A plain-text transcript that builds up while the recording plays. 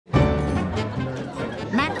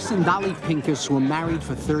Max and Dolly Pincus were married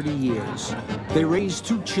for 30 years. They raised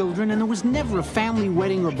 2 children, and there was never a family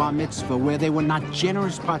wedding or bar mitzvah where they were not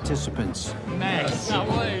generous participants. Max, how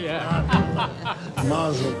are you?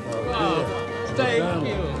 Mazel tov. Thank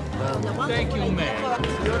you. Thank you, Max.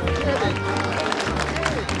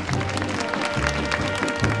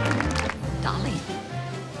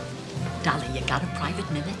 Dolly, you got a private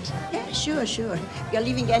minute? Yeah, sure. You're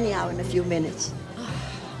leaving anyhow in a few minutes.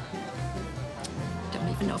 Don't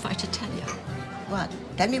even know if I should tell you. What?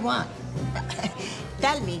 Tell me what?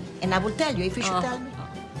 Tell me, and I will tell you if you should tell me.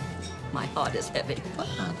 My heart is heavy.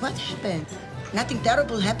 What happened? Nothing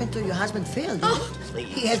terrible happened to your husband, Phil.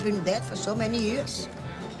 Please. He has been dead for so many years.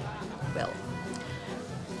 Well,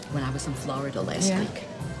 when I was in Florida last week,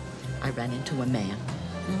 I ran into a man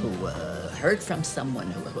who heard from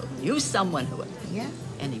someone who knew someone who... Yeah?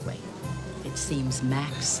 Anyway, it seems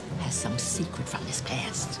Max has some secret from his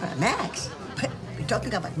past. Max? You're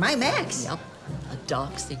talking about my Max? Yep, a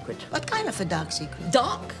dark secret. What kind of a dark secret?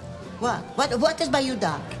 Dark? What? What is by you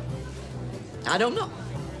dark? I don't know.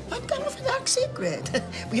 What kind of a dark secret?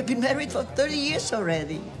 We've been married for 30 years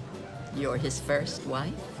already. You're his first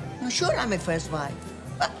wife? Well, sure, I'm a first wife.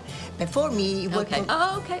 But before me, he worked Okay. for...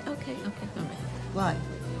 Oh, okay, all right.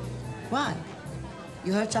 Why?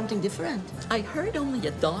 You heard something different? I heard only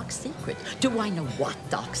a dark secret. Do I know what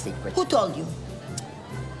dark secret? Who told you?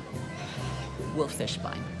 Wolf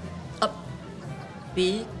Fishbein.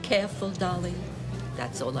 Be careful, Dolly.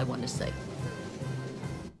 That's all I want to say.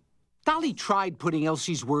 Dolly tried putting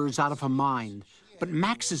Elsie's words out of her mind, but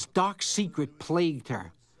Max's dark secret plagued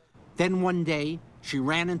her. Then one day, she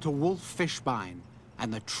ran into Wolf Fishbein,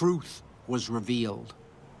 and the truth was revealed.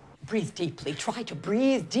 Breathe deeply. Try to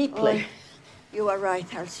breathe deeply. Oh, you are right,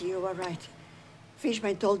 Elsie, you are right.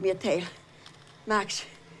 Fishbein told me a tale. Max,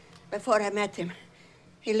 before I met him,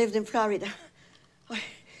 he lived in Florida. Oh,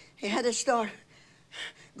 he had a store,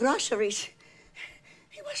 groceries.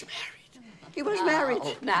 He was married.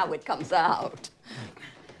 Now it comes out.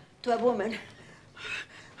 To a woman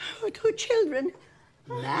with 2 children.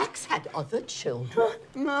 Max had other children?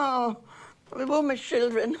 No, a woman's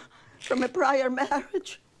children from a prior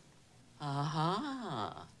marriage.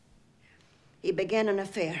 He began an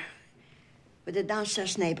affair with a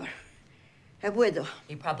downstairs neighbor, a widow.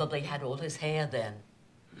 He probably had all his hair then.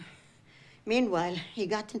 Meanwhile, he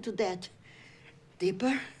got into debt,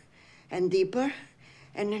 deeper and deeper,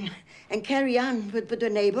 and carry on with the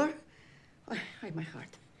neighbor. Oh, my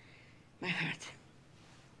heart.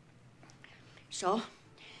 So,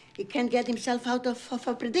 he can't get himself out of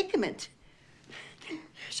a predicament.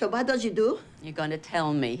 So what does he do? You're going to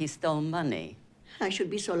tell me he stole money? I should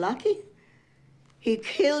be so lucky. He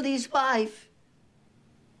killed his wife.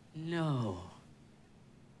 No.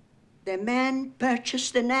 The man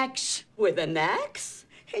purchased an axe. With an axe?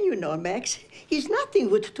 And you know, Max, he's nothing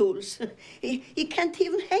with tools. He can't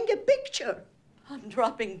even hang a picture. I'm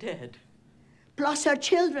dropping dead. Plus her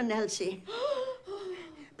children, Elsie.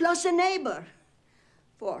 Plus a neighbor.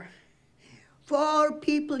 4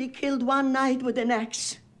 people he killed one night with an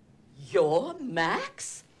axe. You're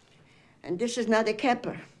Max? And this is not a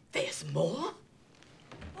capper. There's more?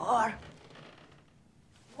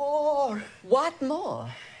 4. What more?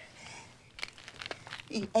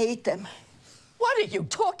 He ate them. What are you,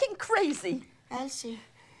 talking crazy? Elsie,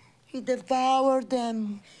 he devoured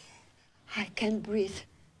them. I can't breathe.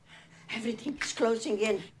 Everything is closing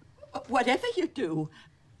in. Whatever you do,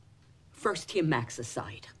 first hear Max's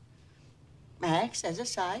side. Max has a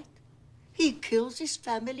side. He kills his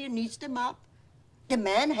family and eats them up. The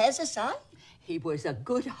man has a side. He was a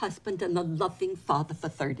good husband and a loving father for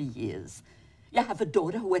 30 years. You have a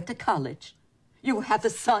daughter who went to college. You have a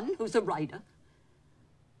son who's a writer.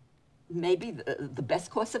 Maybe the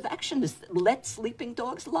best course of action is let sleeping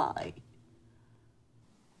dogs lie.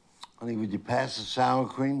 Honey, would you pass the sour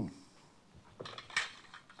cream?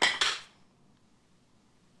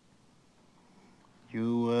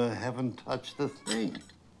 You haven't touched a thing.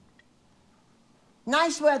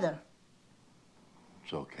 Nice weather.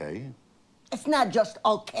 It's okay. It's not just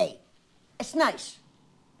okay. It's nice.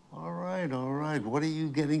 All right. What are you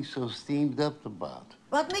getting so steamed up about?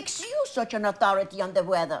 What makes you such an authority on the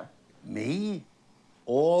weather? Me?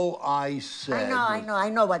 All I said... I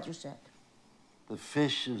know what you said. The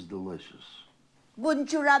fish is delicious.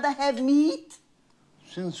 Wouldn't you rather have meat?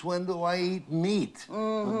 Since when do I eat meat?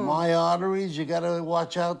 With my arteries, you gotta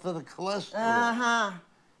watch out for the cholesterol.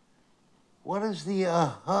 What is the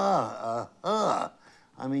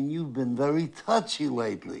I mean, you've been very touchy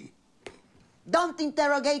lately. Don't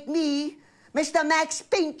interrogate me, Mr. Max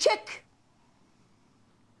Pinchik.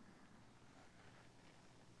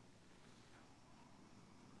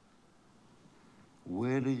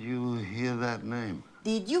 Where did you hear that name?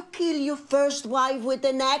 Did you kill your first wife with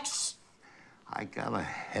an axe? I got a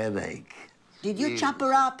headache. Did you chop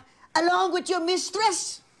her up along with your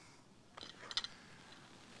mistress?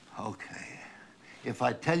 Okay. If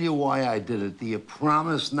I tell you why I did it, do you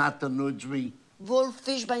promise not to nudge me? Wolf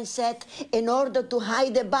Fishbane said in order to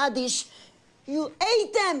hide the bodies, you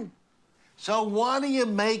ate them. So what are you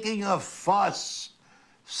making a fuss?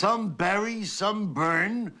 Some bury, some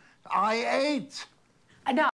burn. I ate.